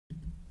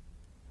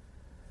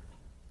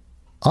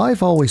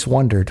I've always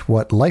wondered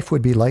what life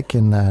would be like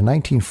in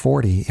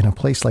 1940 in a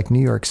place like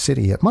New York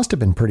City. It must have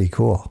been pretty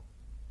cool.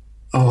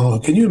 Oh,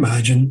 can you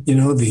imagine?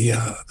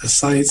 The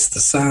sights, the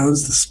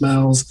sounds, the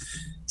smells,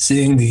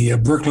 seeing the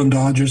Brooklyn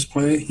Dodgers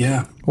play.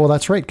 Yeah. Well,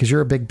 that's right, because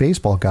you're a big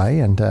baseball guy,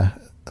 and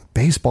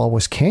baseball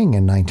was king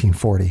in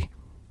 1940.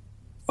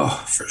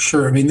 Oh, for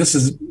sure. I mean, this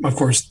is, of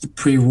course, the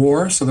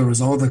pre-war, so there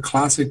was all the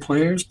classic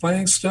players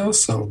playing still.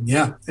 So,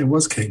 yeah, it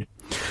was king.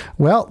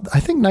 Well, I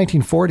think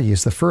 1940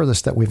 is the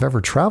furthest that we've ever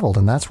traveled,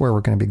 and that's where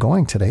we're going to be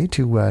going today,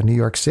 to New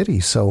York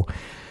City. So,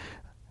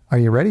 are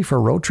you ready for a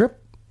road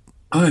trip?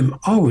 I'm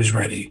always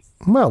ready.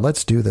 Well,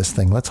 let's do this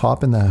thing. Let's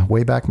hop in the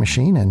Wayback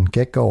Machine and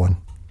get going.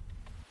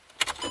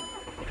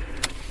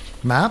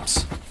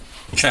 Maps?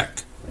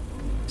 Check.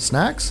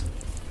 Snacks?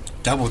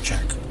 Double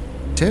check.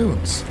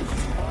 Tunes?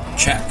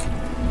 Check.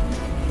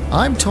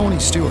 I'm Tony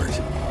Stewart.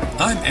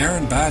 I'm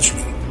Aaron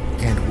Badgley.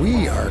 And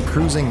we are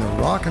cruising the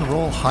rock and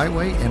roll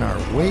highway in our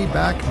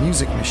Wayback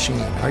Music Machine.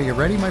 Are you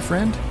ready, my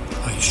friend?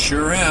 I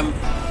sure am.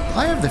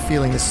 I have the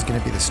feeling this is going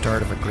to be the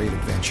start of a great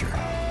adventure.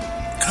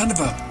 Kind of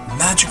a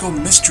magical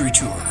mystery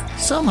tour.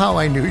 Somehow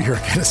I knew you were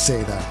going to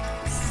say that.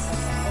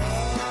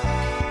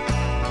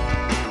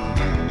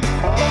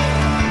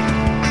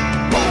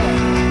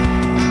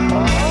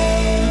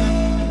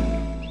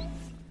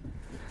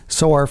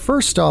 So our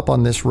first stop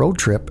on this road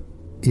trip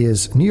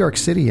is New York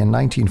City in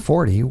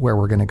 1940, where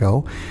we're going to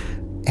go.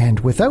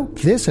 And without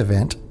this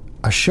event,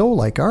 a show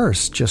like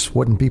ours just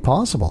wouldn't be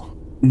possible.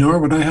 Nor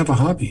would I have a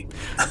hobby.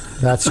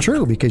 That's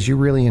true, because you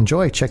really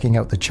enjoy checking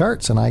out the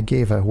charts, and I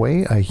gave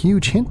away a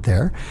huge hint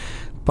there.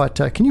 But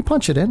can you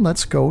punch it in?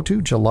 Let's go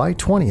to July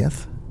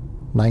 20th,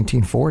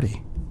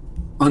 1940.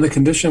 On the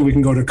condition we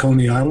can go to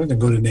Coney Island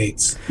and go to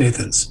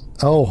Nathan's.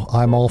 Oh,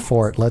 I'm all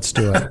for it. Let's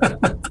do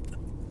it.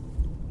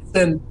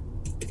 Then.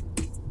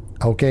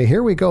 Okay,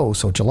 here we go.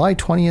 So July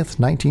 20th,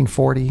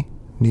 1940,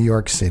 New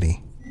York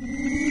City.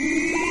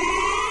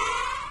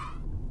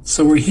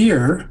 So we're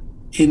here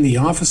in the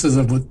offices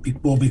of what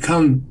will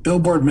become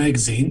Billboard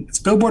magazine. It's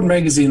Billboard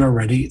magazine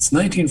already. It's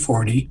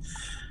 1940.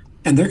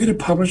 And they're going to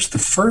publish the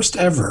first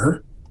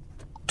ever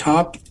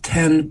top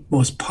 10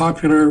 most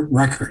popular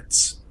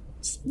records.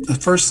 The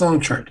first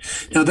song chart.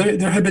 Now,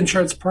 there had been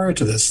charts prior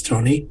to this,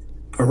 Tony.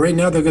 But right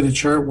now they're going to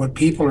chart what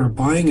people are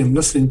buying and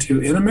listening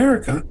to in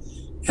America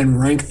and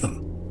rank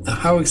them. Now,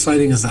 how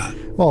exciting is that?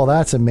 Well,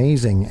 that's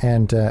amazing.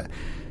 And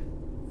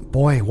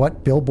boy,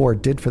 what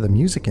Billboard did for the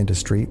music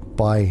industry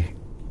by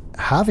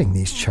having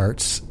these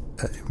charts.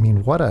 I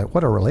mean, what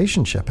a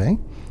relationship, eh?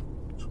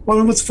 Well,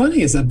 and what's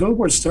funny is that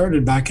Billboard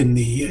started back in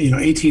the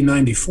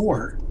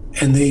 1894,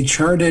 and they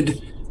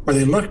charted, or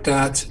they looked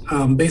at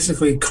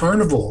basically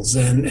carnivals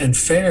and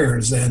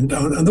fairs and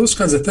those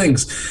kinds of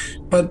things.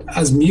 But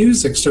as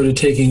music started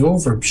taking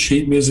over,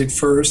 sheet music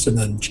first, and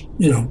then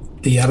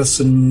the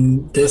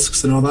Edison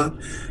discs and all that,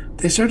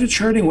 they started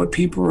charting what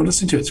people were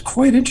listening to. It's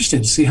quite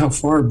interesting to see how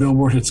far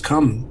Billboard has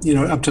come, up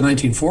to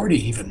 1940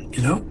 even,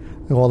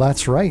 Well,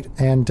 that's right.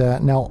 And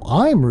now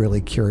I'm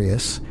really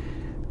curious,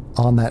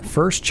 on that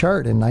first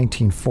chart in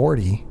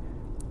 1940,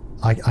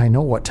 I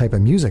know what type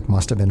of music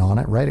must have been on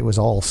it, right? It was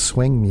all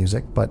swing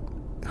music, but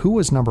who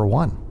was number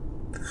one?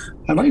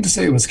 I'd like to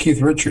say it was Keith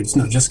Richards.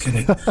 No, just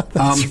kidding.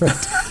 That's right.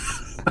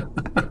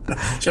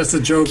 Just a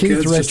joke.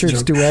 Keith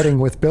Richards duetting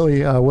with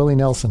Willie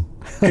Nelson.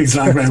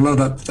 Exactly. I love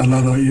that.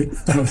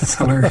 That was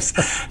hilarious.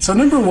 So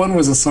number one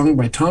was a song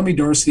by Tommy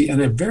Dorsey and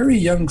a very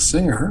young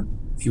singer.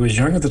 He was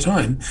young at the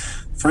time,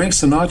 Frank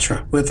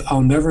Sinatra, with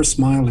 "I'll Never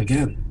Smile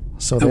Again."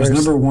 So that was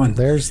number one.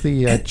 There's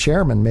the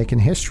chairman making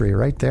history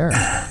right there.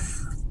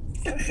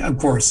 Of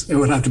course, it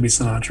would have to be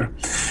Sinatra.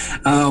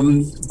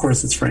 Of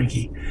course, it's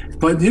Frankie.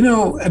 But they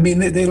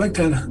looked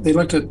at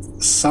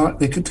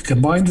they could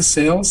combine the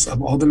sales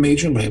of all the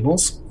major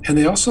labels, and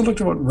they also looked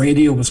at what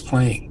radio was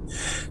playing,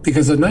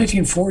 because in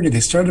 1940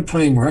 they started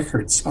playing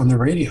records on the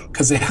radio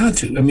because they had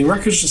to. I mean,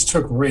 records just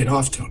took right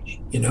off,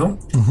 Tony.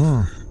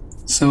 Mm-hmm.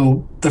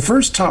 So the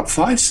first top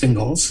 5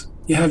 singles,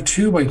 you have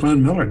 2 by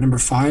Glenn Miller. Number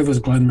 5 was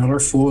Glenn Miller,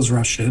 "Fools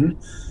Rush In."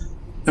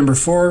 Number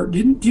 4,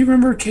 do you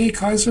remember Kay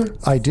Kaiser?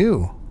 I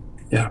do.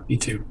 Yeah, me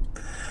too.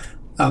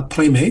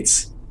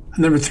 Playmates.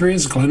 And number 3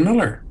 is Glenn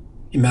Miller,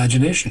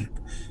 "Imagination."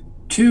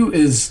 2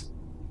 is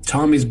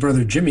Tommy's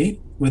brother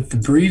Jimmy with "The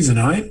Breeze and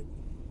I."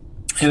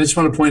 And I just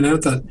want to point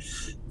out that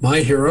my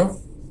hero,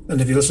 and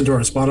if you listen to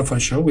our Spotify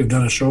show, we've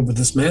done a show with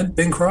this man,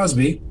 Bing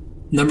Crosby,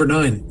 number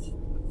 9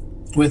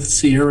 with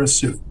 "Sierra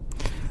Sioux."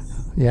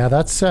 Yeah,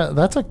 that's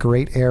a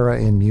great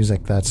era in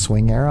music, that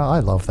swing era. I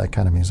love that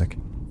kind of music.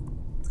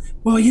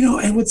 Well,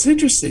 and what's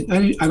interesting,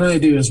 I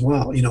do as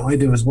well,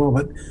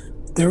 but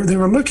they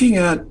were looking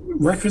at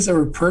records that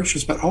were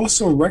purchased, but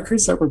also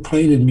records that were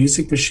played in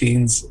music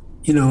machines,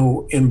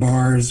 in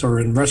bars or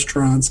in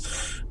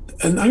restaurants.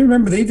 And I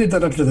remember they did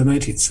that up to the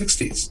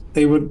 1960s.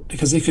 They would,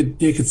 because you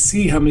could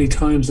see how many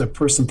times that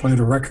person played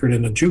a record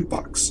in a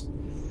jukebox,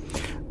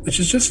 which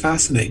is just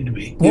fascinating to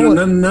me. None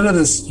of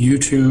this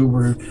YouTube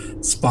or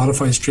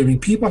Spotify streaming.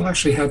 People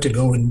actually had to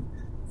go and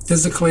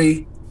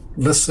physically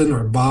listen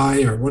or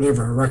buy or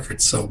whatever a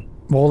record. So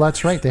Well,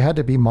 that's right. They had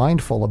to be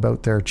mindful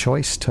about their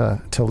choice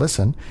to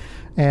listen.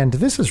 And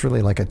this is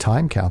really like a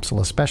time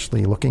capsule,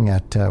 especially looking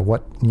at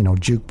what,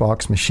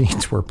 jukebox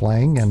machines were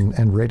playing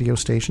and radio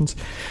stations.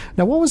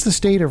 Now, what was the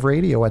state of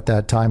radio at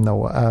that time,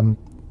 though?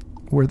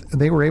 Were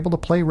they able to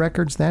play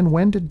records then?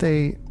 When did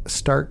they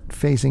start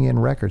phasing in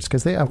records?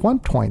 Because at one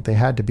point they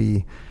had to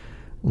be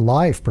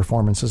live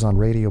performances on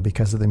radio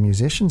because of the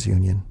Musicians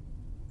Union.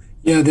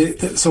 Yeah,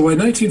 so in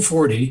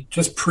 1940,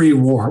 just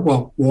pre-war,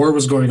 well, war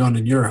was going on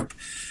in Europe.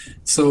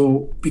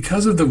 So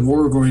because of the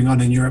war going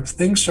on in Europe,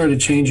 things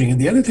started changing. And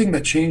the other thing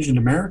that changed in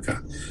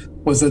America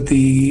was that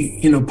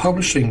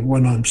publishing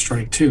went on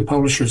strike too,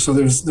 publishers. So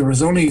there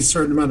was only a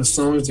certain amount of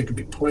songs that could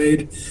be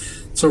played.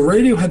 So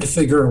radio had to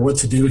figure out what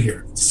to do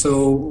here.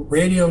 So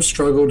radio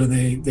struggled,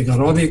 and they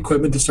got all the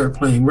equipment to start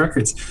playing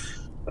records.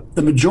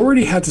 The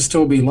majority had to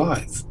still be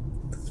live.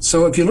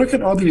 So if you look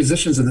at all the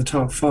musicians in the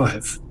top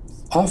 5,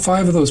 all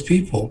 5 of those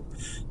people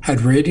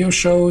had radio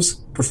shows,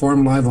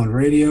 performed live on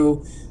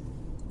radio.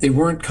 They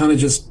weren't kind of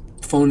just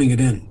phoning it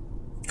in,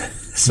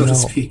 so to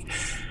speak.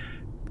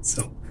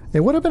 So it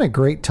would have been a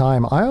great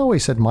time. I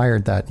always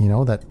admired that,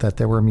 that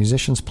there were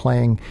musicians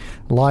playing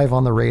live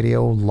on the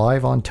radio,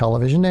 live on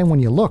television. And when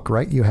you look,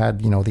 right, you had,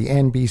 the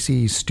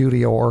NBC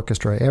Studio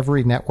Orchestra.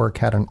 Every network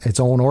had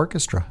its own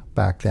orchestra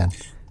back then.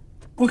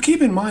 Well,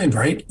 keep in mind,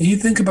 right, you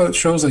think about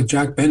shows like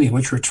Jack Benny,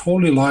 which were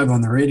totally live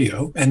on the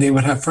radio, and they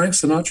would have Frank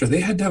Sinatra.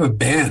 They had to have a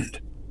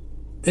band.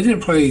 They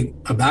didn't play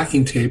a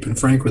backing tape and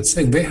Frank would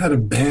sing. They had a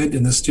band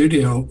in the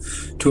studio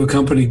to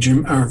accompany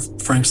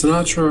Frank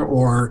Sinatra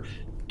or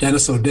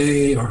Dennis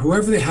O'Day or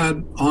whoever they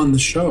had on the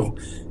show.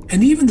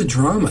 And even the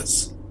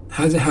dramas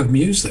had to have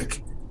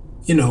music,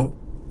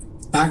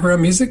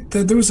 background music.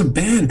 There was a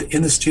band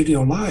in the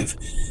studio live.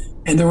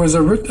 And there was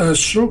a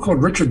show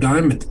called Richard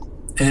Diamond.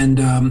 And,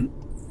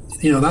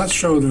 that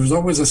show, there was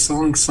always a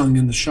song sung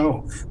in the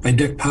show by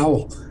Dick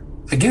Powell.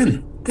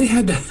 Again, they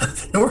had to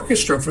have an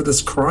orchestra for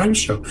this crime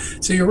show.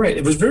 So you're right.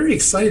 It was very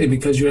exciting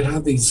because you would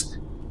have these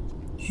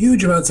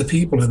huge amounts of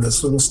people in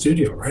this little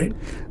studio, right?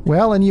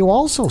 Well, and you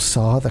also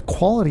saw the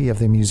quality of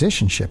the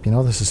musicianship.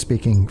 This is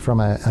speaking from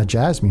a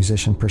jazz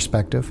musician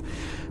perspective,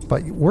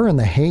 but we're in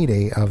the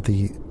heyday of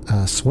the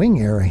swing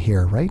era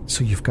here, right?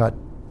 So you've got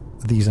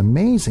these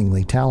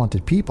amazingly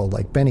talented people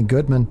like Benny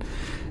Goodman,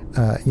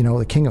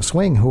 the king of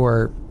swing, who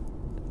are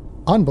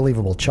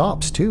unbelievable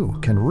chops too,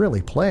 can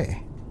really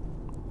play.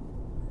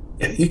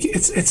 Yeah,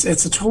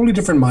 it's a totally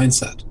different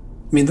mindset.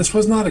 I mean, this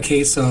was not a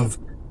case of,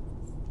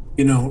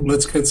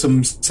 let's get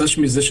some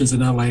session musicians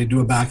in LA,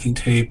 do a backing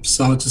tape,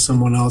 sell it to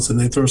someone else, and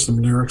they throw some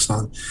lyrics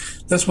on.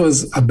 This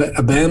was a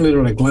band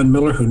leader like Glenn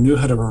Miller who knew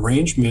how to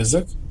arrange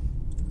music.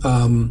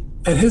 And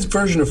his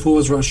version of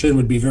Fools Rush In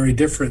would be very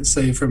different,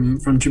 say,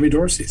 from Jimmy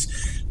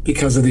Dorsey's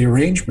because of the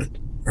arrangement,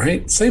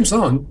 right? Same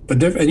song, but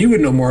different. And you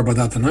would know more about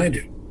that than I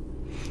do.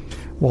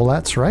 Well,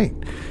 that's right.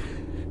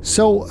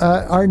 So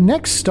our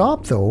next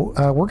stop, though,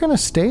 we're going to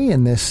stay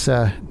in this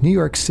New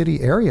York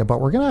City area,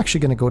 but we're actually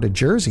going to go to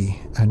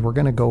Jersey, and we're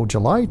going to go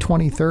July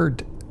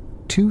 23rd,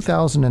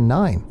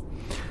 2009.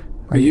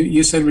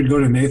 You said we'd go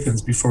to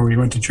Nathan's before we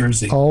went to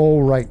Jersey.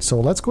 Oh, right.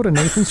 So let's go to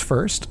Nathan's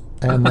first,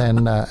 and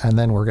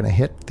then we're going to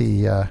hit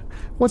the,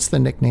 what's the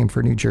nickname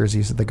for New Jersey?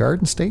 Is it the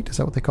Garden State? Is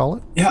that what they call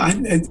it? Yeah,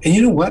 and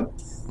you know what?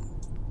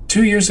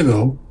 2 years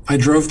ago, I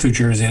drove through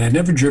Jersey, and I'd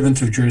never driven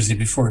through Jersey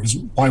before, because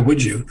why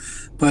would you?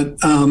 But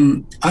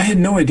I had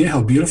no idea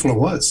how beautiful it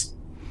was.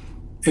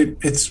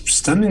 It's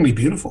stunningly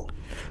beautiful.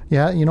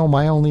 Yeah,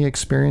 my only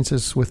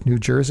experiences with New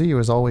Jersey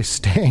was always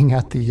staying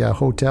at the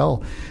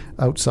hotel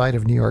outside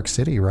of New York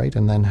City, right?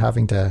 And then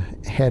having to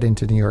head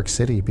into New York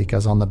City,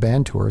 because on the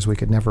band tours, we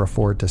could never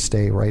afford to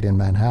stay right in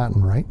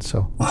Manhattan, right?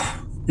 So...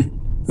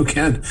 Who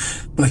can?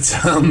 But,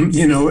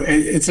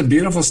 it's a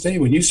beautiful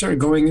state. When you start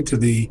going into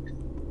the...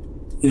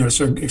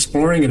 start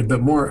exploring it a bit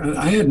more.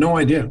 I had no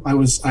idea. I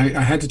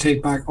had to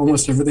take back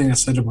almost everything I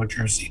said about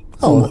Jersey.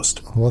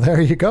 Almost. Oh, well,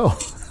 there you go.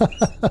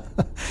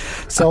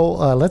 So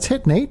let's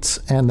hit Nate's,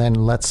 and then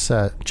let's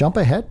jump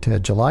ahead to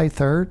July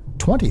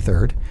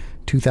 23rd,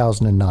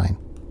 2009.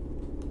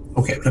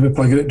 Okay, let me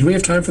plug it in. Do we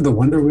have time for the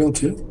Wonder Wheel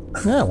too?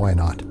 Yeah, why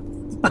not?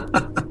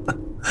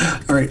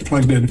 All right,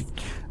 plugged in.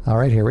 All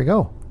right, here we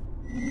go.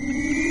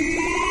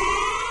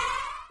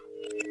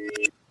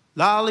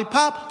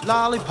 Lollipop,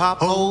 lollipop,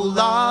 oh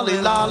lolly,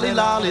 lolly,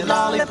 lolly,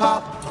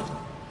 lollipop.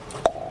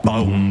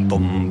 Boom,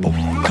 boom,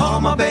 boom.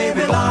 Call my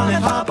baby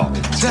lollipop,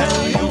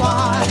 tell you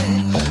why.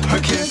 Her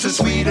kiss is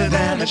sweeter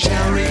than a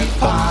cherry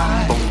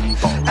pie.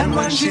 And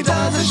when she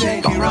does a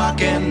shaky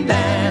rock and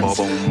dance,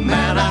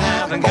 man, I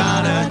haven't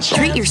got a chance.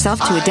 Treat yourself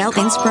to a Dell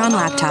Inspiron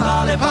laptop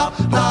Lollipop,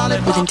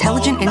 lollipop, with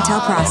intelligent Intel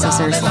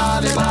processors.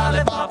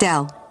 lollipop.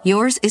 Dell,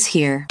 yours is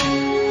here.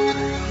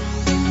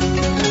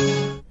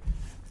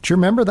 Do you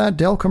remember that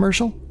Dell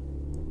commercial?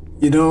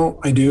 I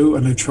do,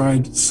 and I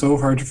tried so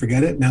hard to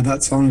forget it. Now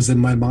that song is in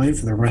my mind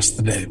for the rest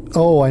of the day.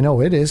 Oh, I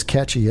know. It is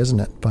catchy, isn't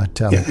it? But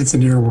yeah, it's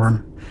an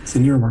earworm. It's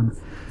an earworm.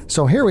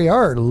 So here we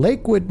are,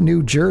 Lakewood,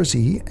 New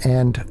Jersey,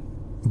 and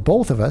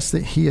both of us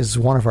that he is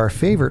one of our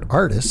favorite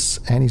artists,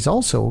 and he's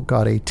also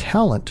got a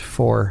talent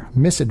for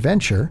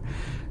misadventure.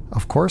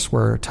 Of course,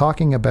 we're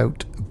talking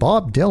about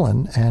Bob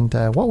Dylan, and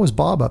what was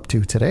Bob up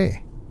to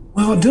today?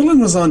 Well,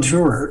 Dylan was on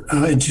tour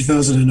in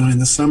 2009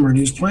 this summer, and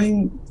he was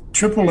playing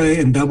AAA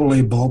and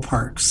AA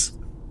ballparks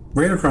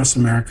right across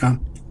America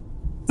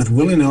with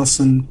Willie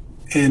Nelson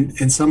and,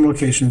 in some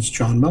locations,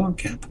 John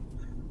Mellencamp.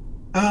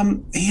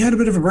 He had a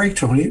bit of a break,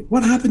 Tony.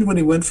 What happened when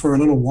he went for a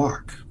little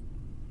walk?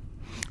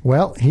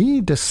 Well,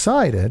 he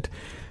decided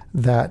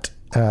that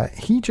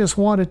he just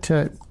wanted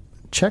to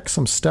check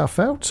some stuff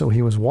out. So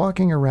he was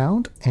walking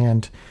around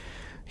and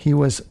he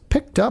was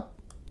picked up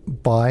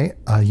by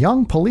a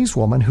young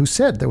policewoman who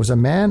said there was a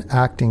man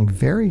acting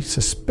very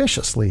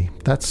suspiciously.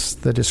 That's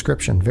the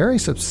description, very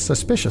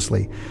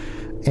suspiciously.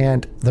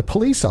 And the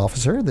police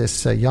officer,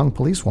 this young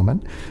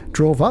policewoman,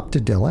 drove up to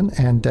Dylan,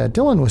 and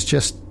Dylan was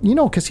just,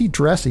 because he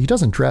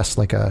doesn't dress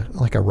like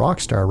a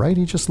rock star, right?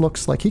 He just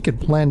looks like he could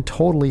blend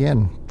totally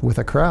in with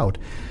a crowd.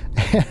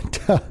 And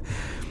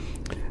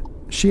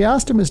she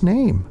asked him his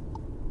name,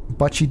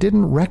 but she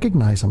didn't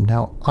recognize him.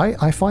 Now,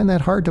 I find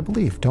that hard to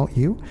believe, don't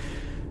you?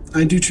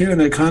 I do too,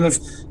 and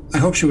I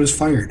hope she was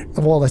fired.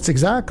 Well, that's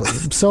exactly.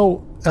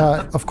 So,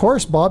 of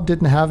course, Bob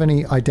didn't have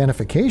any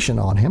identification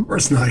on him. Of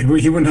course not.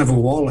 He wouldn't have a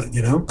wallet,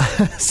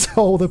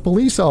 So the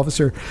police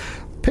officer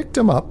picked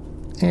him up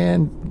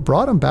and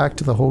brought him back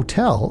to the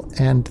hotel,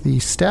 and the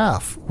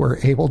staff were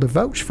able to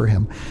vouch for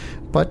him.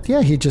 But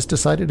yeah, he just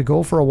decided to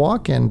go for a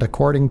walk, and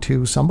according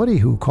to somebody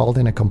who called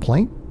in a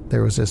complaint,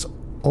 there was this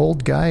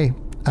old guy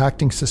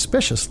acting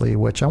suspiciously,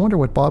 which I wonder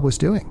what Bob was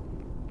doing.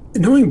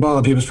 Knowing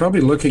Bob, he was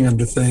probably looking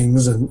into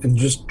things and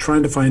just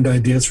trying to find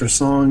ideas for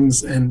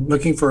songs and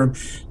looking for.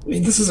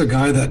 This is a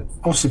guy that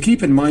also,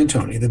 keep in mind,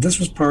 Tony, that this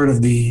was part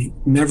of the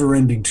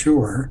Never-Ending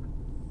Tour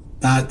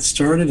that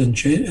started in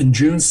June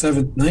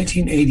 7th,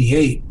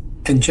 1988,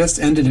 and just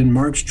ended in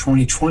March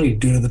 2020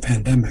 due to the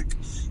pandemic.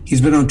 He's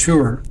been on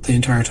tour the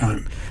entire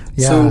time.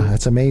 Yeah, so,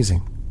 that's amazing.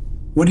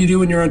 What do you do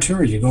when you're on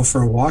tour? You go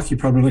for a walk? You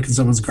probably look in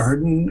someone's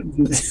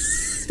garden?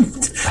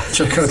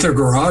 Check out their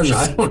garage?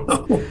 I don't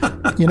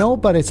know.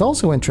 But it's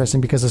also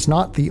interesting because it's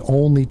not the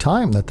only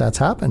time that's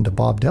happened to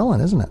Bob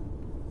Dylan, isn't it?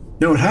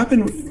 No, it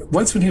happened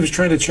once when he was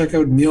trying to check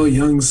out Neil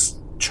Young's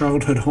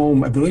childhood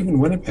home, I believe in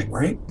Winnipeg,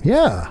 right?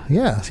 Yeah.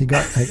 He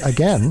got,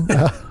 again,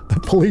 the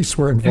police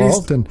were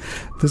involved, and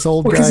this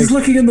old guy... Because he's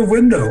looking in the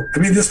window. I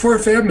mean, this poor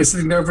family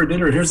sitting there for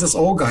dinner, and here's this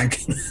old guy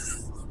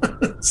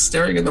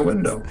staring in the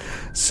window.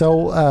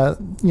 So,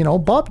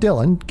 Bob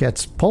Dylan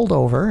gets pulled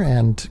over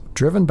and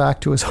driven back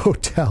to his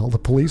hotel. The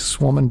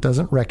policewoman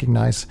doesn't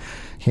recognize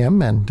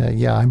him, and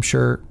I'm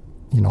sure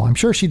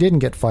she didn't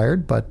get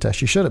fired, but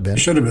she should have been.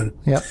 Should have been.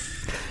 Yeah.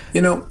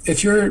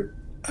 If you're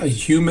a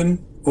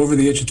human over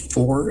the age of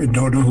 4 and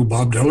don't know who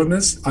Bob Dylan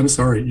is, I'm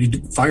sorry,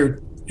 you're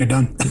fired. You're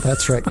done.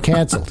 That's right.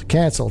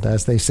 Canceled,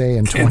 as they say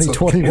in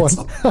 2021.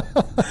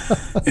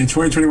 In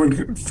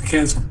 2021,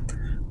 canceled.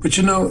 But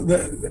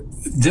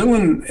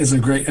Dylan is a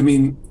great. I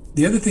mean,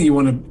 the other thing you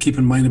want to keep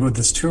in mind about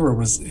this tour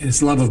was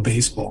his love of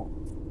baseball,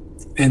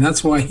 and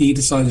that's why he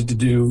decided to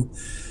do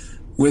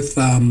with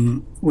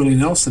Willie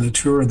Nelson a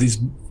tour of these,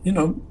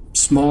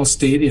 small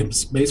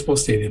stadiums, baseball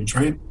stadiums,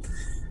 right?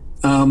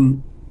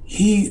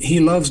 He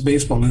loves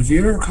baseball, and if you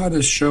ever caught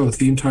his show,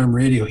 Theme Time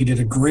Radio, he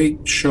did a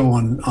great show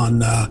on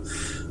a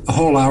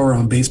whole hour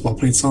on baseball,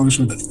 played songs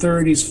from the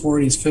 30s,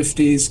 40s,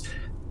 50s.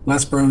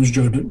 Les Brown's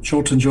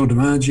Jolton Joe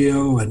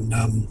DiMaggio, and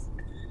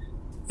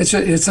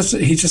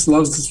he just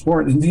loves the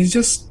sport, and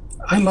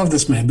I love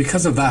this man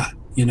because of that,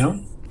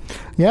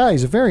 Yeah,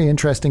 he's a very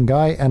interesting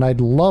guy, and I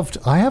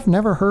have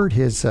never heard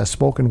his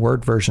spoken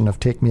word version of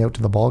Take Me Out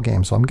to the Ball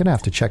Game, so I'm going to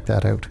have to check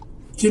that out.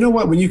 You know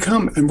what? When you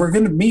come, and we're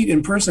going to meet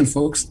in person,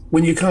 folks,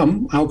 when you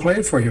come, I'll play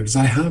it for you because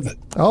I have it.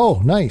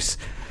 Oh, nice.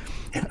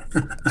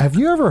 Have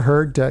you ever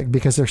heard,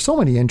 because there's so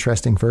many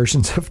interesting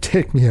versions of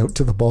Take Me Out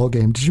to the Ball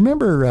Game. Did you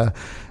remember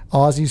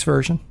Ozzy's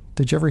version?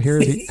 Did you ever hear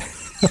the...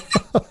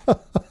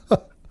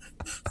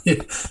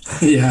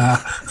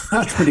 Yeah,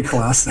 that's pretty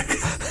classic.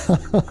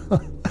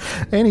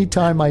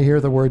 Anytime I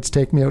hear the words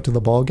 "Take Me Out to the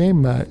Ball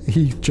Game,"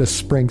 he just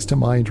springs to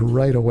mind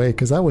right away,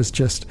 because that was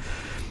just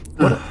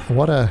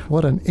what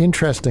an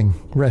interesting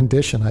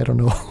rendition. I don't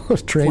know,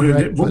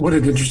 what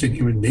an interesting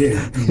human being.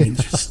 I mean,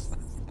 just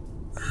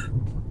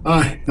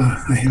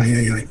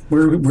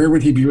where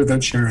would he be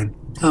without Sharon?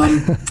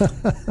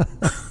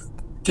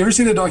 Do you ever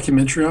see the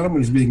documentary on him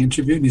when he's being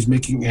interviewed and he's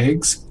making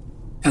eggs,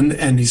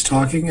 and he's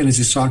talking, and as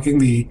he's talking,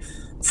 the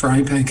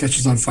frying pan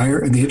catches on fire,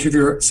 and the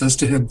interviewer says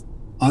to him,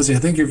 "Ozzy, I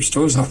think your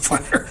stove's on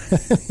fire."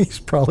 He's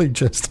probably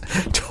just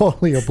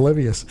totally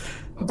oblivious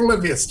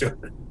to it.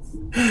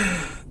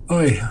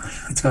 Oh, yeah,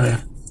 I tell you,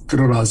 good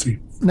old Ozzy.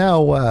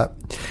 Now,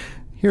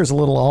 here's a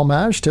little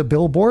homage to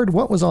Billboard.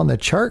 What was on the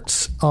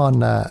charts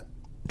on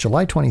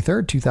July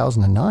 23rd,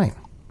 2009?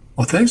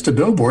 Well, thanks to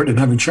Billboard and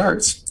having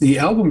charts, the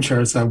album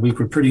charts that week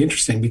were pretty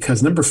interesting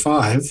because number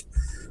 5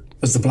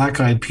 was the Black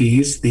Eyed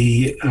Peas,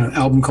 the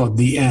album called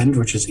The End,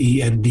 which is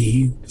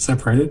E-N-D,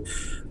 separated.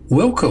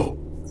 Wilco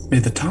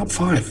made the top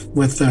 5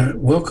 with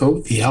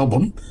Wilco, the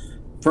album.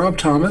 Rob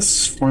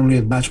Thomas, formerly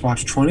of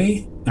Matchbox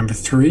 20, number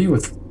 3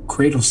 with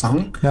Cradle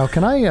Song. Now,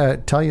 can I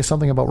tell you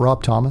something about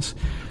Rob Thomas?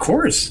 Of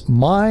course.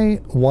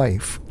 My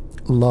wife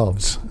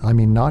loves, I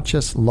mean, not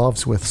just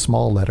loves with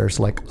small letters,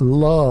 like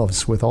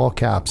loves with all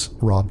caps,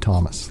 Rob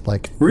Thomas.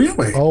 Like,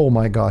 really? Oh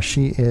my gosh,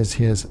 she is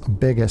his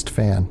biggest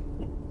fan.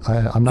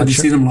 I'm not Have you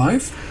sure. seen him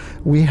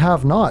live? We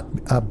have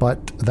not,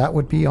 but that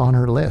would be on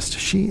her list.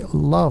 She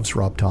loves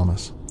Rob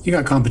Thomas. You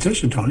got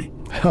competition, Tony.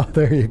 Oh,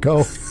 there you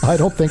go. I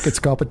don't think it's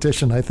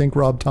competition. I think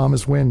Rob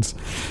Thomas wins.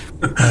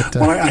 But,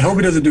 Well, I hope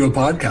he doesn't do a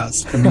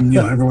podcast. I mean,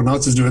 everyone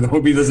else is doing it. I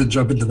hope he doesn't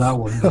jump into that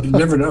one. But you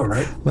never know,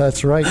 right?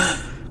 That's right.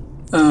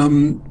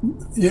 Yeah,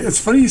 it's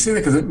funny you say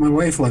that because my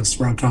wife loves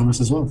Rob Thomas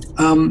as well.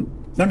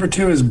 Number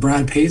 2 is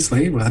Brad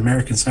Paisley with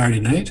American Saturday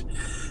Night.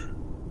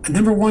 And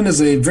number 1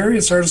 is a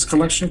various artist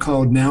collection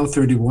called Now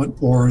 31,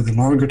 or the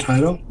longer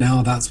title,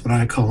 Now That's What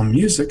I Call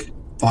Music,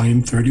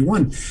 Volume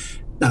 31.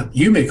 Now,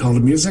 you may call it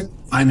music.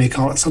 I may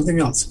call it something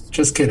else.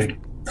 Just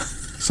kidding.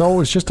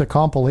 So it's just a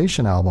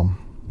compilation album.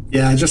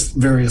 Yeah, just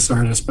various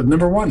artists. But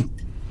number 1.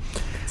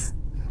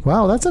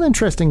 Wow, that's an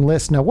interesting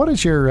list. Now, what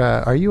is your,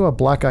 are you a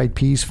Black Eyed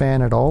Peas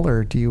fan at all,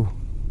 or do you?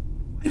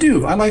 I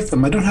do. I like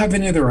them. I don't have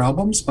any of their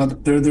albums,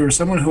 but they're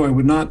someone who I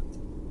would not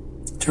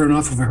turn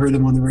off if I heard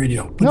them on the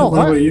radio. But No,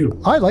 what about you?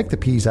 I like the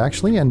Peas,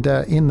 actually. And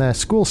in the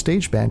school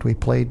stage band, we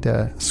played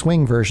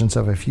swing versions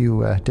of a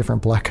few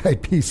different Black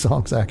Eyed Peas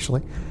songs,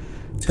 actually.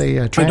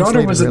 They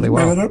translated really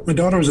well. My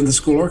daughter was in the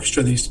school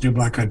orchestra. They used to do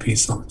Black Eyed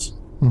Peas songs.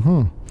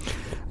 Mm-hmm.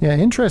 Yeah,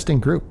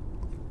 interesting group.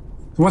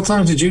 What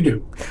songs did you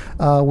do?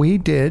 We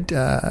did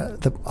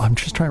I'm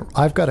just trying.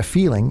 I've Got a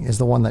Feeling is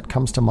the one that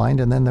comes to mind,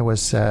 and then there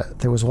was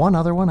one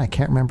other one. I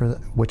can't remember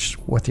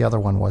what the other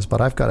one was, but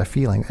I've Got a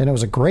Feeling, and it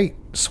was a great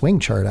swing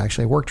chart.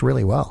 Actually, it worked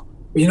really well.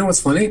 You know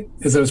what's funny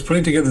is I was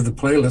putting together the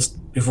playlist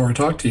before I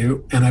talked to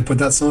you, and I put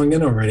that song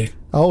in already.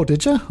 Oh,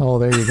 did you? Oh,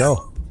 there you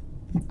go.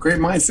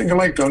 Great minds think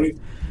alike, Tony.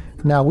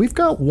 Now, we've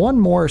got one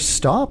more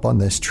stop on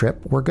this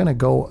trip. We're going to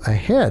go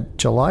ahead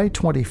July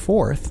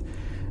 24th,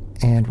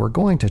 and we're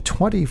going to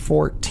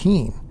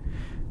 2014.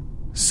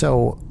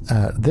 So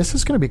this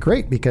is going to be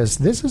great because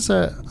this is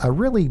a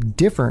really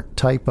different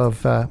type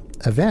of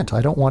event.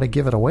 I don't want to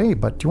give it away,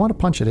 but do you want to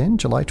punch it in?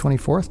 July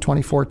 24th,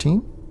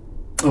 2014?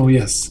 Oh,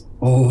 yes.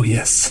 Oh,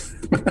 yes.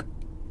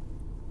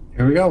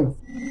 Here we go.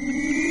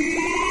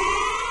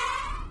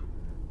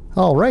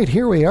 All right,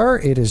 here we are.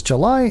 It is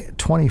July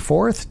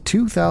 24th,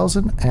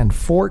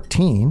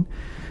 2014,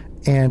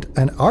 and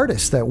an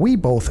artist that we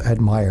both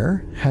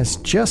admire has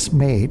just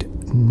made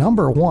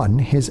number 1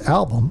 his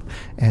album,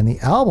 and the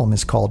album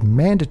is called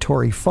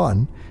Mandatory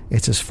Fun.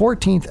 It's his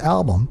 14th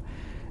album,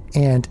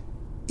 and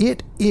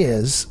it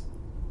is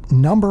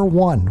number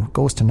 1,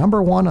 goes to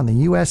number 1 on the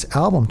U.S.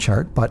 album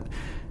chart, but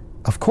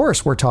of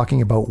course we're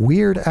talking about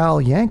Weird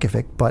Al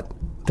Yankovic, but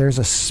there's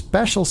a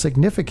special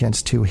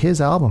significance to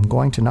his album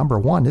going to number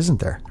 1, isn't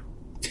there?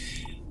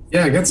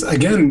 Yeah, I guess,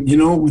 again,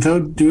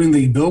 without doing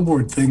the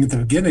Billboard thing at the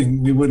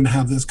beginning, we wouldn't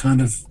have this kind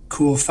of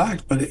cool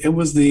fact, but it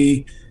was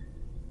the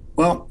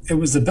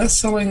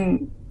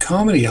best-selling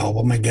comedy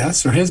album, I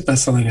guess, or his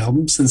best-selling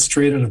album since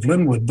Straight Out of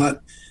Linwood,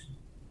 but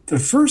the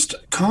first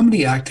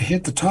comedy act to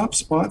hit the top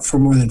spot for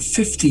more than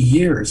 50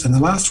 years. And the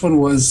last one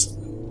was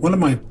one of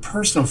my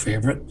personal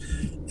favorite,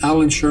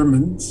 Alan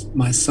Sherman's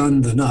My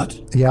Son the Nut.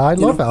 Yeah, I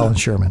love Alan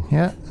Sherman.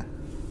 Yeah.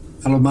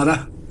 Hello,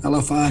 mother. Hello,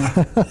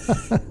 father.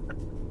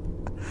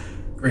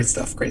 Great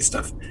stuff. Great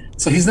stuff.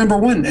 So he's number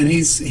 1, and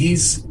he's I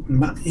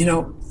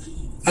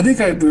think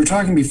we were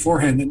talking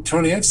beforehand, and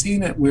Tony, I've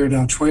seen Weird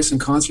Al twice in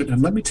concert,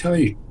 and let me tell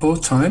you,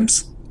 both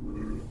times,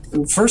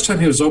 the first time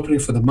he was opening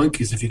for the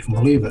Monkees, if you can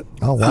believe it.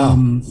 Oh, wow.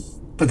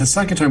 But the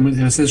second time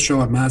it was his show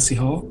at Massey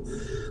Hall,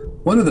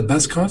 one of the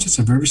best concerts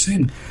I've ever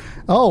seen.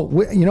 Oh,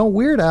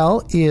 Weird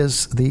Al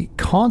is the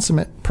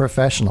consummate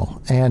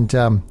professional and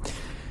a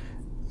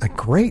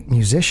great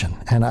musician.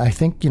 And I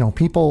think,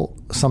 people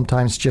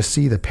sometimes just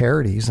see the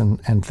parodies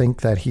and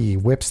think that he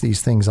whips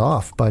these things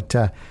off. But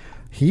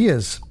he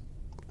is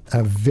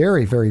a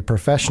very, very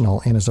professional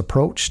in his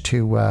approach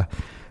to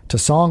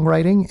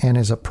songwriting and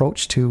his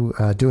approach to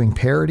doing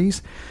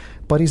parodies.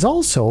 But he's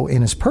also,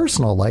 in his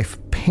personal life,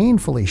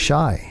 painfully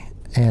shy.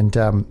 And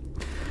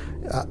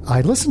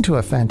I listened to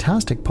a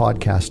fantastic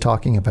podcast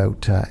talking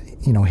about,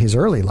 his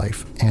early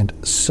life, and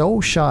so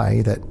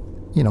shy that,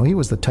 he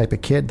was the type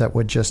of kid that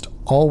would just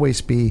always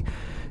be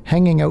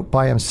hanging out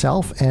by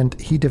himself, and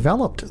he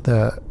developed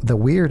the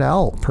Weird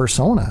Al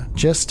persona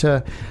just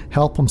to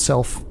help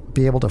himself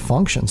be able to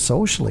function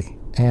socially.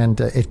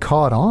 And it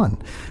caught on,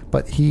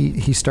 but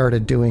he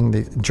started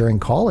doing during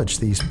college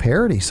these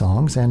parody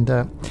songs and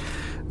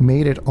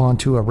made it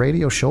onto a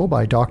radio show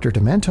by Dr.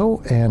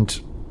 Demento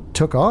and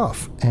took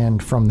off.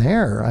 And from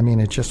there,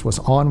 it just was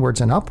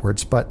onwards and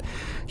upwards. But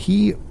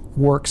he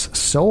works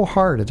so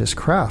hard at his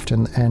craft,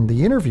 and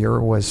the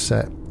interviewer was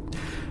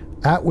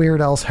at Weird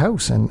Al's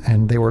house,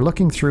 and they were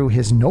looking through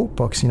his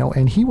notebooks,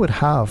 and he would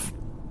have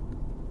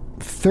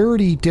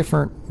 30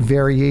 different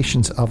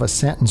variations of a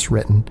sentence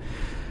written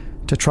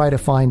to try to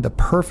find the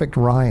perfect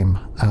rhyme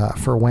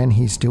for when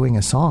he's doing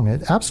a song.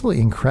 It's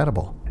absolutely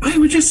incredible. I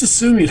would just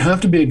assume you'd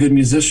have to be a good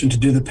musician to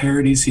do the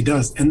parodies he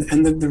does.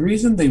 And the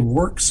reason they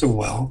work so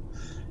well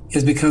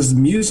is because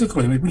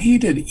musically, like when he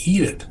did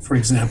Eat It, for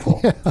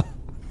example.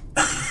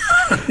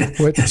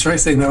 That's right,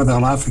 saying that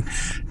without laughing.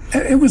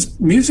 It was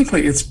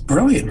musically, it's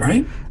brilliant,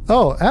 right?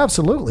 Oh,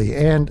 absolutely.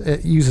 And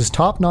it uses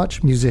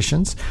top-notch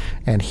musicians,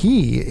 and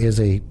he is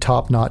a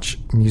top-notch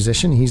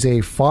musician. He's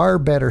a far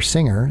better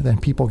singer than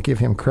people give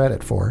him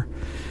credit for.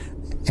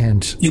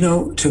 And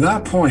to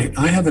that point,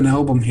 I have an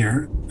album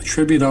here, a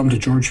tribute album to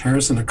George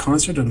Harrison, a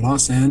concert in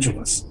Los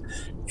Angeles.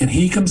 And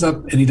he comes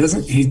up and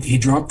he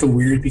dropped the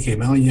weird,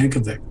 became Al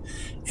Yankovic.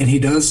 And he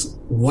does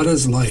What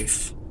Is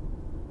Life?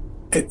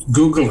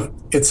 Google it.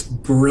 It's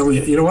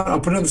brilliant. You know what? I'll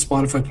put it on the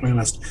Spotify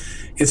playlist.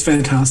 It's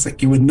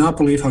fantastic. You would not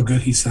believe how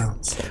good he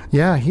sounds.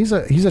 Yeah, he's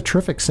a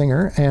terrific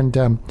singer. And,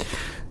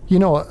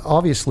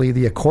 obviously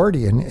the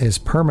accordion is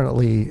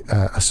permanently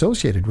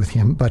associated with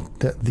him. But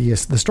the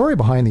story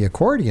behind the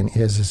accordion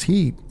is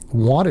he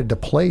wanted to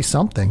play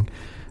something,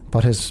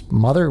 but his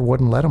mother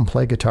wouldn't let him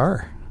play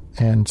guitar.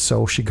 And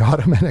so she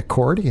got him an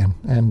accordion.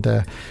 And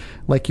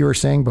like you were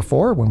saying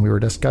before, when we were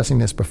discussing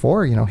this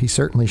before, he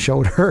certainly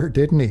showed her,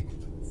 didn't he?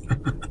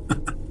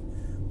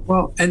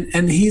 Well,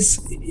 and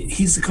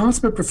he's a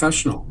consummate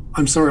professional.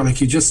 I'm sorry,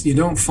 like you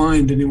don't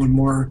find anyone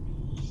more.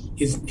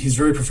 He's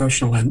very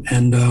professional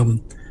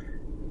and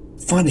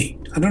funny.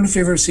 I don't know if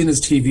you've ever seen his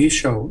TV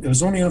show. It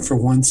was only on for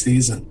one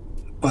season,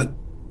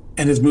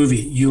 and his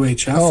movie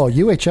UHF. Oh,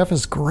 UHF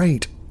is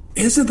great.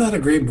 Isn't that a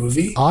great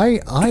movie? I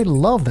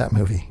love that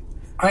movie.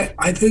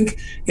 I think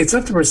it's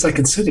up to our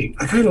Second City.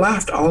 Like, I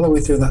laughed all the way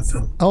through that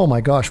film. Oh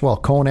my gosh! Well,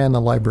 Conan the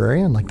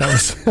Librarian, like that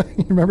was.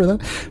 You remember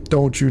that?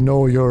 Don't you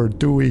know your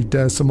Dewey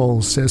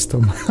Decimal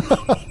System?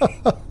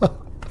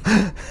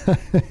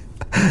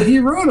 He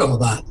wrote all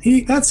that.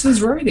 That's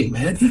his writing,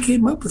 man. He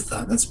came up with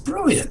that. That's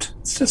brilliant.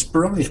 It's just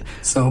brilliant.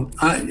 So,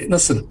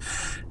 listen.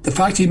 The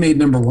fact he made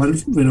number one,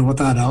 with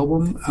that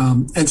album,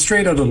 and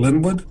Straight Outta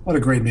Linwood. What a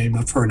great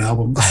name for an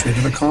album. Straight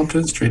Outta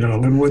Compton, Straight Outta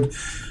Linwood.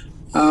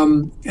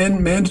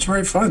 And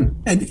Mandatory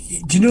Fun. And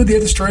do you know the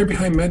other story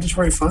behind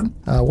Mandatory Fun?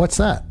 What's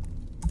that?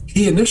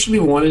 He initially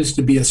wanted it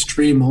to be a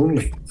stream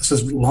only. This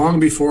is long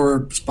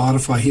before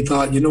Spotify. He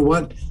thought, you know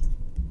what?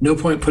 No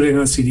point putting it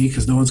on CD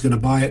because no one's going to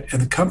buy it.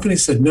 And the company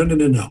said, no.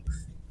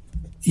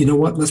 You know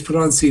what? Let's put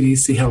it on CD,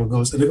 see how it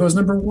goes. And it goes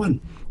number one.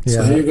 Yeah,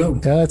 so there you go.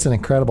 Yeah, that's an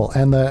incredible.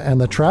 And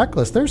the track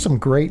list, there's some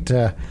great,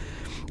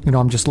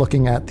 I'm just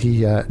looking at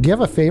the, do you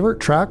have a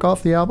favorite track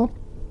off the album?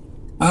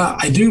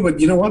 I do, but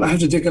you know what? I have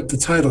to dig up the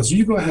titles.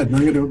 You go ahead, and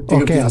I'm going to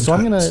dig up the so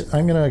titles.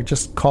 I'm gonna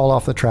just call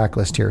off the track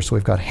list here. So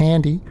we've got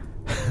Handy,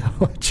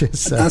 which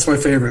is that's my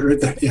favorite right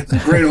there. Yeah,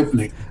 great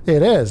opening.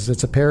 It is.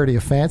 It's a parody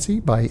of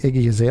Fancy by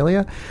Iggy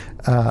Azalea.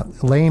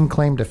 Lame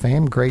Claim to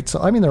Fame, great. So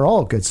they're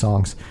all good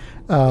songs.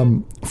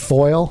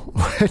 Foil,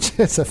 which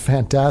is a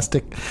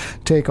fantastic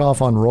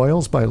takeoff on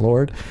Royals by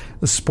Lord.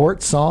 The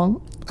Sports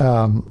Song,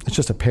 it's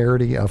just a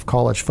parody of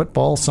college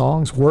football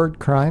songs. Word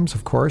Crimes,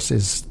 of course,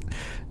 is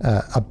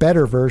a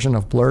better version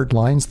of Blurred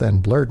Lines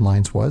than Blurred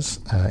Lines was,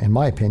 in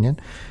my opinion.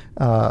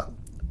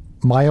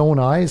 My Own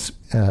Eyes,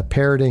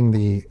 parodying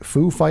the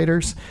Foo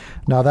Fighters.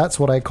 Now that's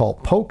what I call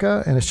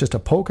polka, and it's just a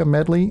polka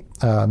medley.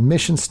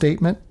 Mission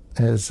Statement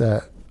is,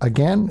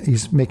 again,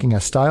 he's making a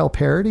style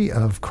parody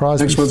of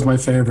Crosby. Next one's my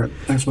favorite.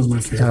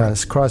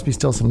 Crosby,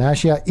 Stills, and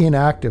Nash. Yeah,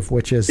 Inactive,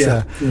 which is...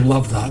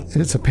 love that.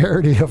 It's a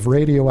parody of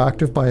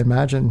Radioactive by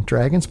Imagine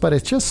Dragons, but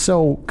it's just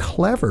so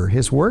clever.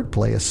 His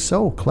wordplay is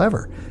so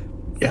clever.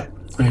 Yeah,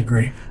 I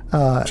agree.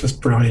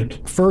 Just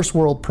brilliant. First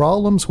World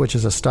Problems, which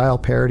is a style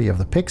parody of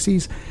the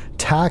Pixies.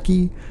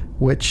 Tacky,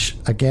 which,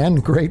 again,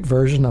 great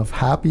version of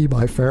Happy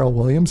by Pharrell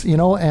Williams,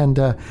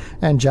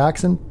 and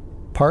Jackson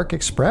Park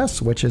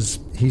Express, which is,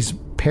 he's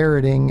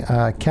parodying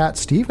Cat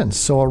Stevens.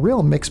 So a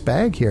real mixed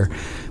bag here.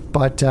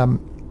 But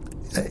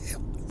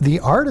the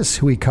artists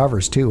who he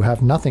covers, too,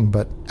 have nothing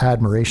but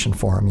admiration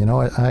for him.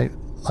 I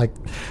like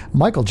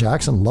Michael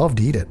Jackson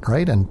loved Eat It,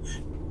 right? And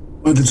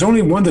well, there's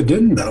only one that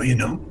didn't, though,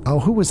 Oh,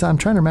 who was that? I'm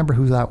trying to remember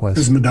who that was. It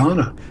was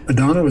Madonna.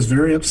 Madonna was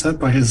very upset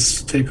by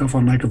his takeoff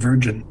on Like a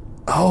Virgin.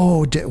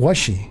 Oh, was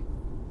she?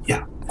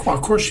 Yeah,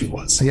 of course she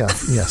was. Yeah,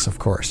 yes, of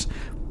course.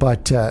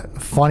 But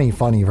funny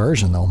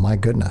version, though. My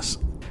goodness.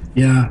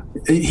 Yeah,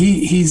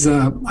 he's.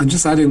 I'm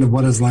just adding the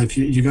What Is Life.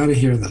 You got to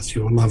hear this.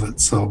 You will love it.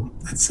 So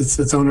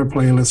it's on our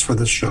playlist for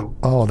this show.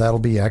 Oh, that'll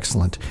be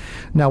excellent.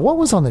 Now, what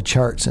was on the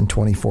charts in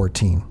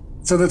 2014?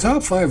 So the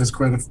top five is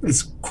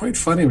quite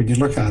funny when you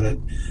look at it.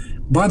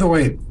 By the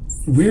way,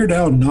 Weird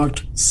Al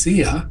knocked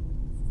Sia,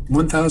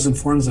 1,000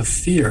 Forms of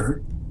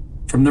Fear,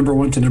 from number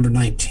 1 to number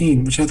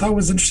 19, which I thought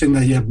was interesting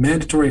that you have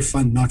Mandatory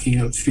Fun knocking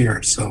out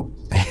Fear. So,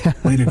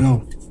 way to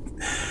go.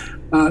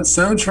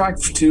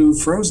 Soundtrack to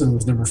Frozen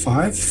was number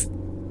 5.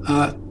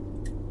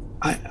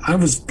 I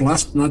was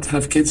blessed not to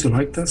have kids who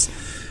liked this.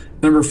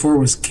 Number 4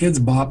 was Kids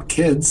Bop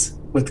Kids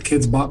with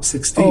Kids Bop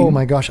 16. Oh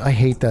my gosh, I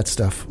hate that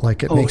stuff.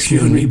 Like it makes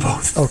you and me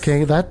both.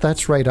 Okay,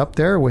 that's right up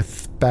there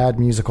with bad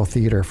musical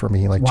theater for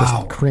me. Like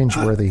just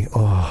cringeworthy.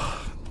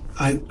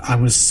 I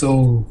was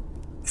so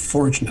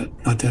fortunate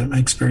not to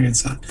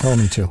experience that. Oh,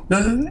 me too.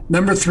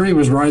 Number 3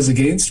 was Rise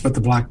Against with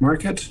the Black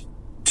Market.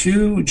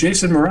 2,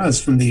 Jason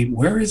Mraz from the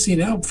Where Is He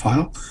Now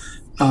file,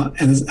 and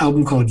his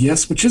album called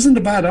Yes, which isn't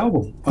a bad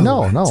album.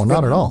 No,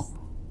 not at all.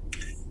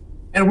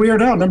 And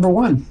Weird Al, number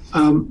 1.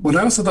 What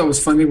I also thought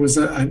was funny was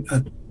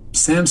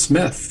Sam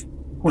Smith,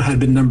 who had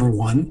been number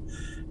 1,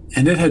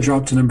 and it had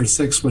dropped to number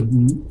 6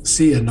 when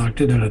Sia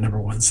knocked it out at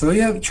number 1. So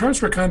yeah, the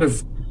charts were kind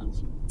of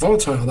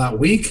volatile that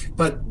week,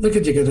 but look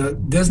at you, get a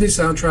Disney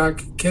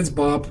soundtrack, Kids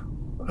Bop,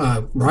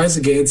 Rise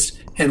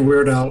Against, and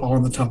Weird Al all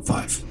in the top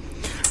 5.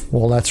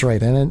 Well, that's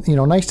right. And,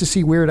 nice to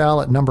see Weird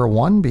Al at number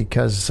 1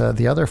 because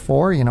the other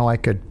 4, I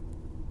could...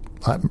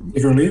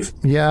 Take or leave?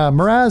 Yeah,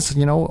 Mraz,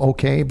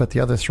 okay, but the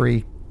other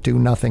 3 do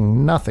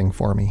nothing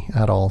for me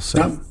at all. So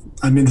yeah,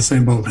 I'm in the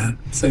same boat, man.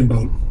 Same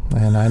boat.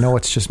 And I know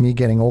it's just me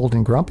getting old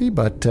and grumpy,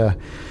 but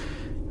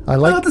I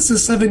like... Well, this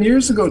is 7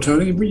 years ago,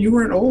 Tony. You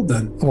weren't old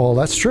then. Well,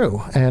 that's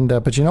true. And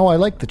but I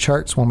like the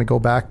charts when we go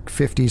back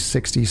 50s,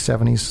 60s,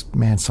 70s.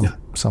 Man,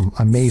 some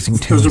amazing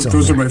tunes.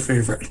 Those are my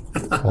favorite.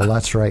 Well,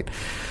 that's right.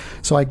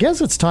 So I guess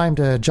it's time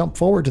to jump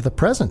forward to the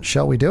present.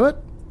 Shall we do it?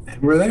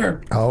 And we're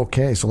there.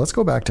 Okay, so let's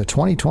go back to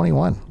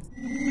 2021.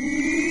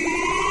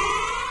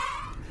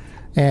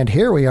 And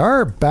here we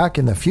are, back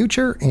in the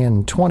future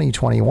in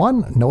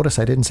 2021. Notice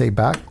I didn't say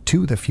back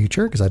to the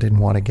future because I didn't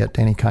want to get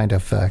any kind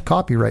of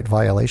copyright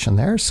violation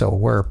there. So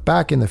we're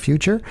back in the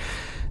future.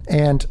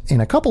 And in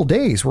a couple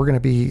days, we're going to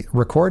be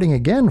recording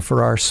again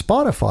for our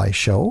Spotify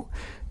show.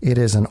 It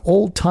is an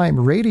old-time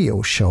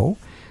radio show.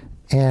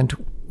 And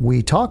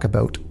we talk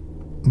about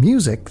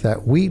music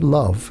that we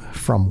love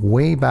from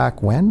way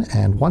back when.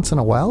 And once in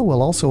a while,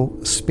 we'll also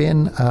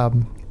spin...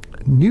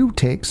 new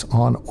takes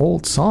on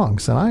old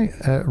songs, and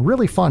a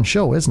really fun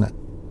show, isn't it?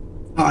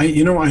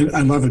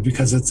 I love it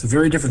because it's a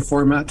very different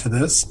format to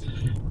this,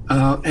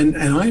 and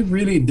I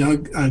really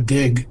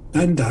dig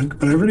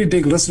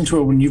listening to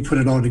it when you put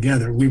it all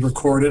together. We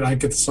record it, I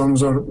get the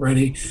songs all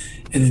ready,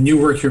 and then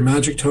you work your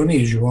magic,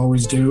 Tony, as you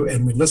always do,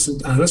 and I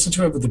listen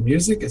to it with the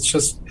music.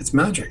 It's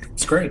magic.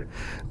 It's great.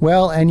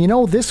 Well, and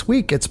this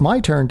week it's my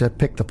turn to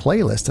pick the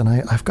playlist, and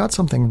I've got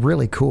something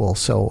really cool,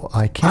 so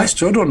I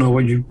still don't know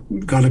what you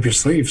got up your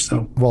sleeve,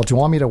 so. Well, do you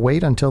want me to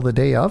wait until the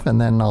day of, and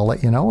then I'll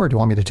let you know, or do you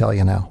want me to tell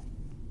you now?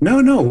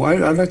 No,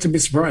 I'd like to be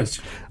surprised.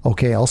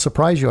 Okay, I'll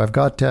surprise you. I've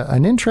got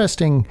an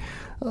interesting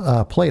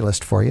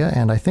playlist for you,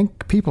 and I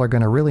think people are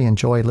going to really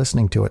enjoy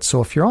listening to it.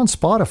 So if you're on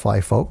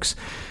Spotify, folks,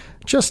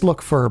 just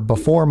look for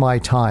Before My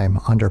Time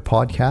under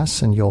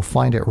podcasts and you'll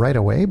find it right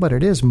away. But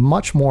it is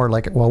much more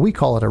like, well, we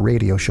call it a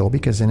radio show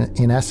because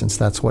in essence,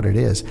 that's what it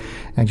is.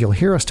 And you'll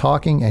hear us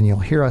talking and you'll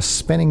hear us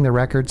spinning the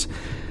records.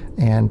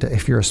 And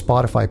if you're a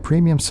Spotify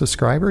Premium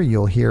subscriber,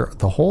 you'll hear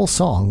the whole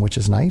song, which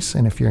is nice.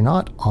 And if you're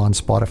not on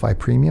Spotify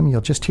Premium,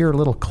 you'll just hear a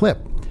little clip.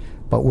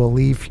 But we'll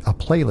leave a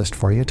playlist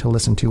for you to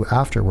listen to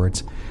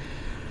afterwards.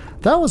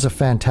 That was a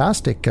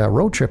fantastic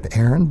road trip,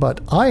 Aaron, but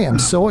I am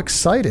so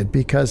excited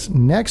because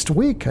next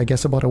week, I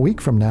guess about a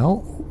week from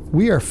now,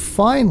 we are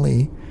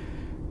finally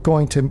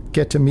going to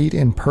get to meet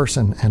in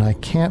person, and I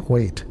can't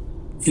wait.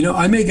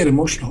 I may get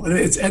emotional.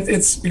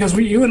 It's because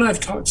you and I have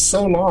talked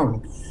so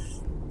long.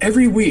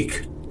 Every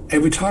week,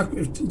 and we talk,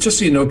 just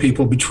so you know,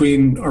 people,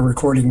 between our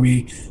recording,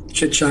 we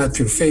chit-chat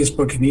through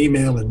Facebook and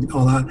email and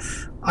all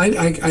that.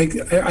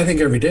 I think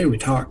every day we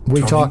talk.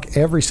 We talk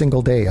every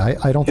single day.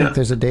 I don't think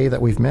there's a day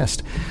that we've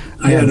missed.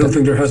 I don't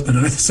think there has been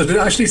either. So to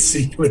actually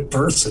see you in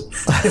person,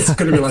 it's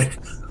going to be like,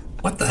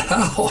 what the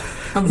hell?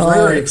 I'm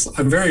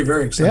very,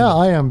 very excited. Yeah,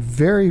 I am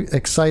very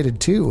excited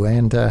too.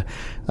 And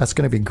that's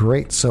going to be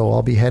great. So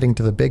I'll be heading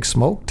to the Big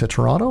Smoke to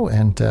Toronto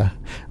and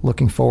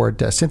looking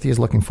forward. Cynthia's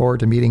looking forward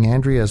to meeting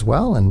Andrea as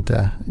well. And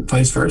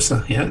vice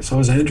versa. Yeah, so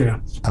is Andrea.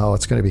 Oh,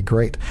 it's going to be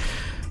great.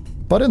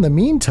 But in the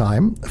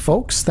meantime,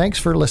 folks, thanks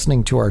for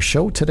listening to our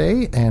show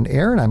today. And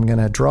Aaron, I'm going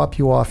to drop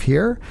you off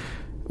here.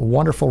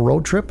 Wonderful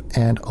road trip,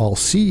 and I'll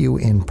see you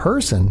in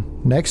person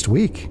next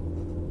week.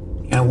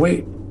 Can't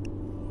wait.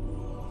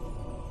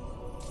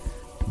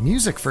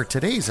 Music for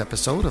today's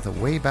episode of the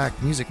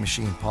Wayback Music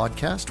Machine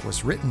podcast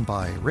was written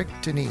by Rick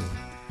Denis.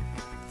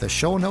 The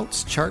show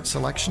notes, chart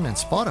selection, and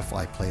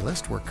Spotify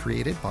playlist were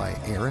created by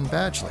Aaron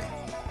Badgley.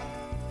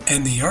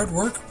 And the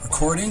artwork,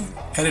 recording,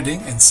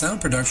 editing, and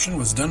sound production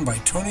was done by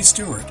Tony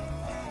Stewart.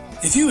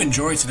 If you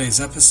enjoyed today's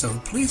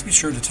episode, please be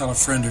sure to tell a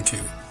friend or two.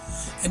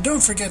 And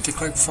don't forget to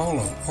click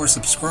follow or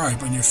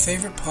subscribe on your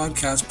favorite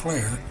podcast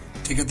player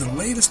to get the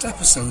latest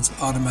episodes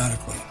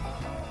automatically.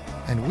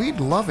 And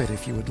we'd love it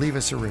if you would leave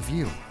us a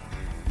review.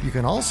 You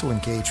can also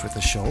engage with the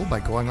show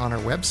by going on our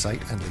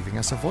website and leaving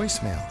us a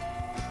voicemail.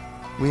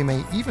 We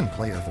may even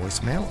play your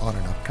voicemail on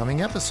an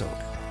upcoming episode.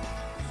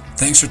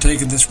 Thanks for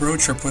taking this road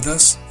trip with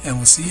us, and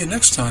we'll see you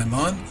next time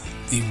on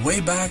the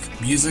Wayback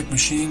Music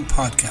Machine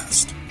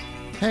podcast.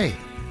 Hey,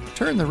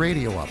 turn the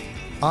radio up.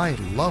 I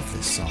love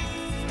this song.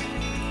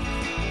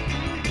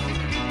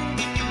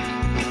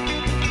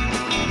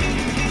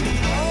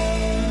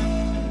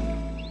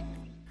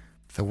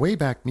 The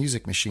Wayback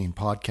Music Machine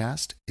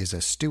podcast is a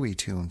Stewie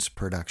Tunes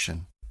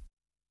production.